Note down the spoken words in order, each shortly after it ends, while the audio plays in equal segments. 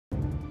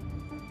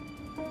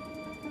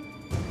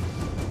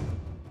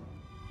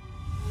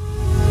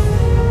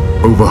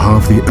Over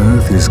half the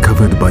Earth is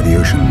covered by the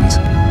oceans,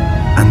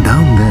 and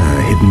down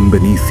there, hidden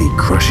beneath the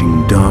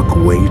crushing dark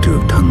weight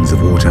of tons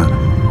of water,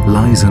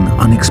 lies an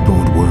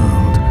unexplored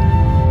world.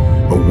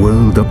 A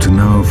world up to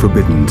now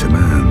forbidden to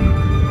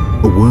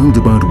man. A world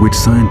about which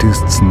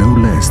scientists know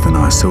less than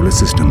our solar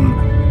system.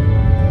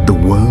 The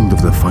world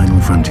of the final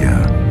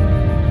frontier.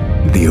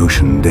 The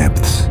ocean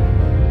depths.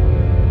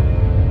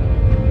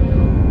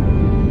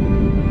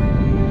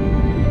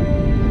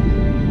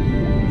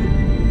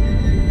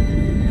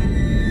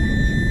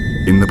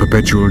 In the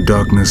perpetual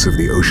darkness of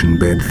the ocean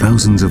bed,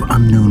 thousands of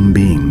unknown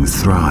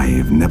beings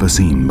thrive, never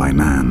seen by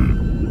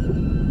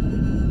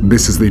man.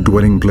 This is the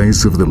dwelling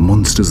place of the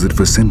monsters that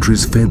for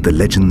centuries fed the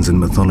legends and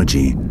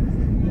mythology,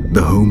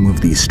 the home of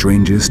the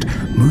strangest,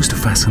 most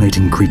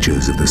fascinating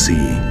creatures of the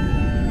sea.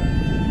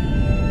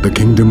 The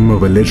kingdom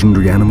of a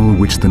legendary animal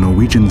which the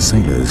Norwegian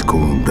sailors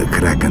called the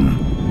Kraken,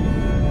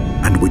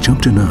 and which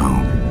up to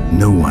now,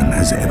 no one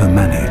has ever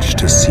managed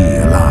to see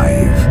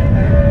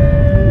alive.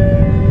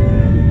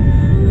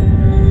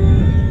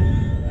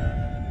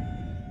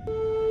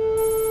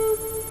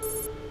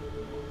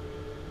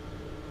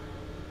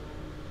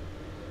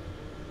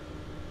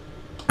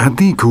 At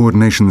the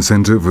Coordination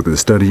Center for the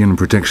Study and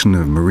Protection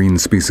of Marine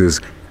Species,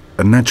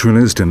 a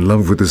naturalist in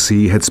love with the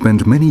sea had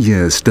spent many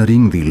years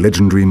studying the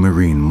legendary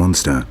marine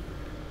monster.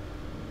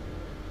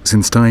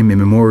 Since time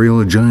immemorial,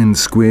 a giant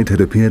squid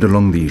had appeared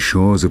along the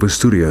shores of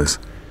Asturias.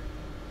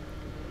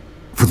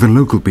 For the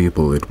local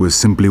people, it was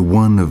simply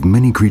one of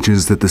many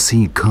creatures that the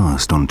sea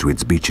cast onto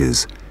its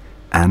beaches,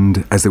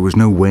 and as there was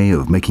no way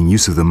of making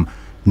use of them,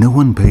 no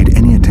one paid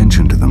any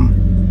attention to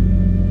them.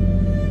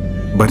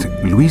 But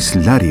Luis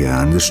Laria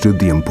understood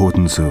the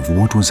importance of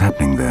what was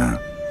happening there.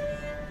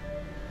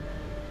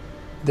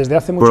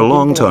 For a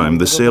long time,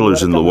 the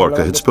sailors in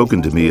Luarca had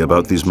spoken to me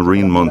about these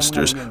marine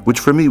monsters, which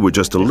for me were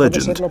just a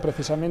legend.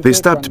 They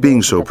stopped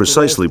being so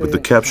precisely with the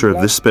capture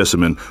of this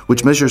specimen,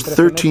 which measures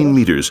 13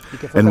 meters,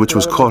 and which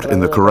was caught in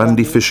the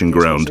Karandi fishing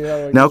ground,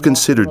 now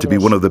considered to be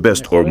one of the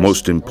best or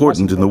most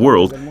important in the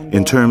world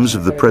in terms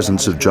of the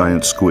presence of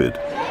giant squid.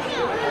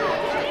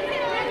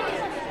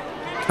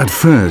 At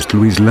first,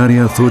 Luis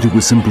Laria thought it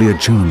was simply a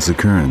chance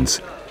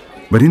occurrence.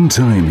 But in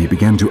time, he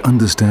began to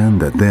understand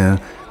that there,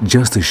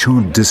 just a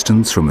short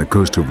distance from the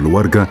coast of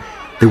Luarca,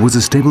 there was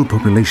a stable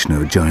population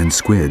of giant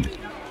squid,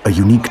 a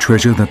unique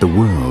treasure that the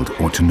world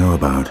ought to know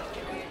about.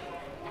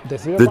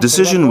 The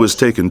decision was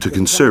taken to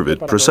conserve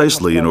it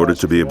precisely in order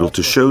to be able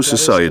to show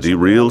society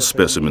real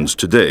specimens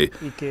today.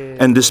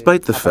 And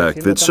despite the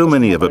fact that so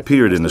many have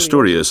appeared in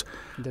Asturias,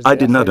 I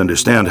did not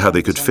understand how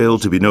they could fail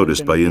to be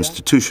noticed by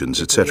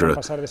institutions,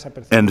 etc.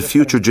 And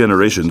future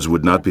generations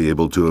would not be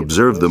able to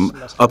observe them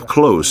up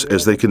close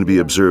as they can be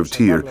observed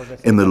here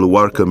in the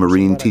Luarca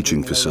Marine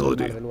Teaching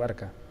Facility.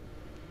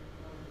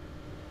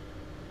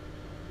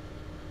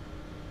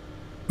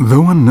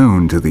 Though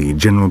unknown to the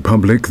general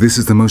public, this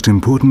is the most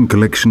important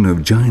collection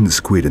of giant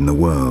squid in the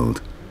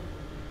world.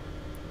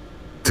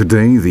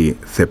 Today, the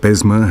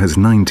Thepesma has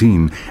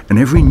 19, and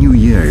every new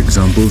year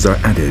examples are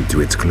added to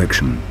its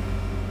collection.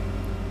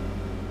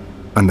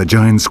 And the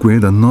giant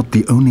squid are not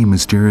the only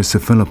mysterious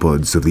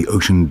cephalopods of the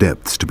ocean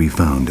depths to be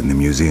found in the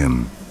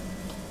museum.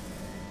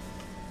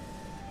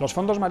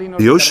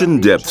 The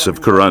ocean depths of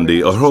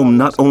Karandi are home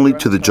not only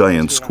to the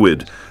giant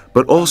squid,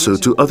 but also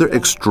to other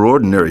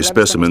extraordinary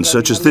specimens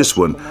such as this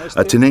one,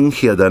 a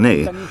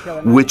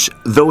Tenengiadane, which,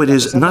 though it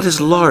is not as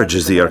large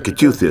as the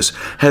Architeuthis,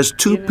 has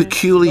two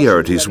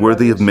peculiarities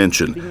worthy of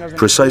mention,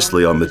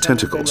 precisely on the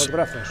tentacles.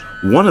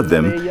 One of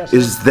them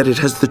is that it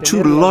has the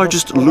two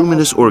largest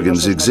luminous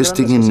organs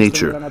existing in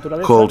nature,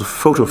 called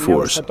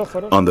photophores,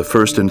 on the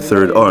first and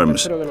third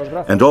arms,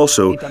 and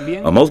also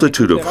a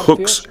multitude of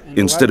hooks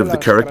instead of the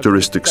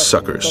characteristic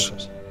suckers.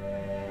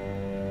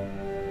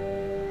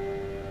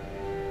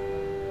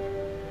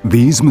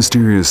 These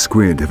mysterious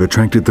squid have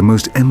attracted the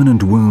most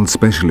eminent world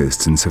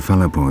specialists in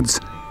cephalopods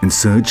in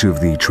search of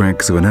the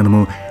tracks of an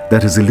animal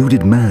that has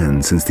eluded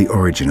man since the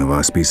origin of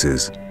our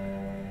species.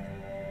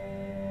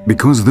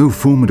 Because though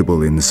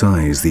formidable in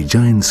size, the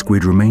giant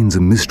squid remains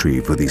a mystery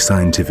for the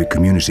scientific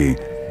community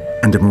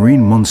and a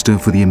marine monster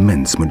for the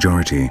immense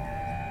majority.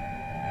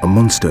 A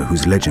monster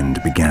whose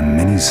legend began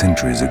many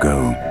centuries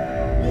ago.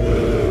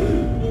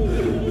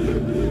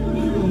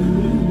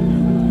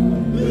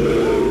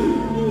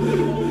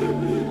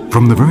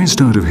 From the very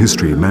start of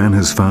history, man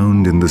has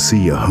found in the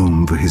sea a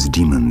home for his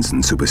demons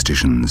and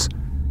superstitions.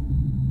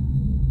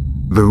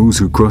 Those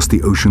who cross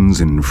the oceans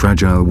in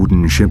fragile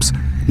wooden ships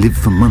lived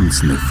for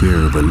months in the fear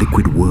of a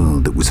liquid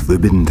world that was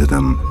forbidden to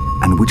them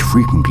and which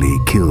frequently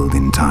killed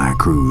entire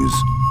crews.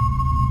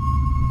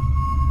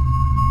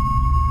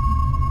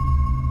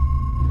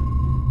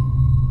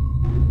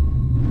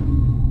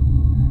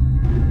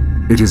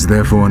 It is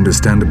therefore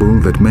understandable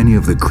that many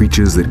of the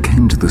creatures that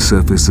came to the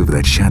surface of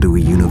that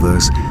shadowy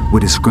universe were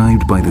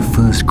described by the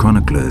first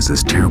chroniclers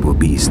as terrible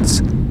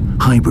beasts,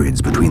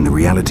 hybrids between the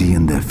reality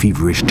and their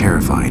feverish,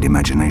 terrified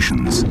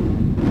imaginations.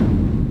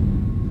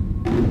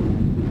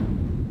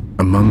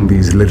 Among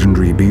these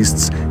legendary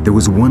beasts, there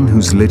was one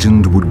whose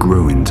legend would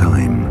grow in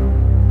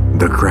time.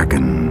 the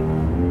Kraken.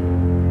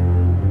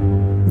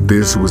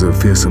 This was a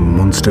fearsome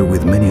monster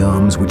with many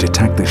arms which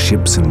attacked the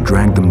ships and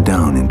dragged them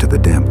down into the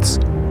depths.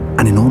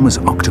 An enormous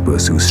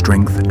octopus whose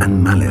strength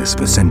and malice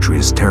for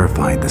centuries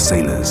terrified the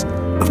sailors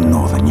of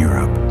Northern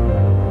Europe.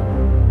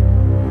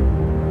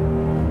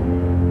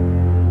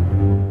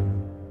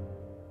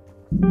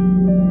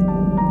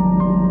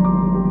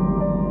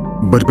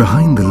 But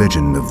behind the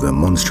legend of the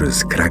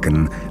monstrous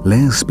Kraken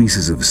lay a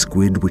species of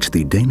squid which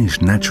the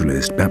Danish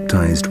naturalist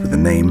baptized with the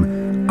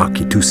name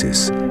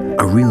Architeuthis.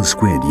 A real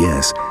squid,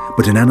 yes,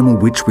 but an animal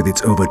which, with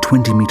its over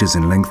 20 meters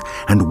in length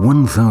and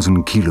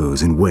 1,000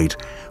 kilos in weight,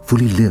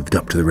 fully lived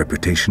up to the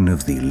reputation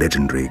of the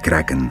legendary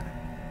Kraken.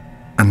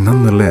 And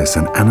nonetheless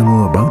an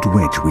animal about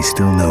which we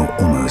still know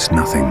almost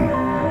nothing.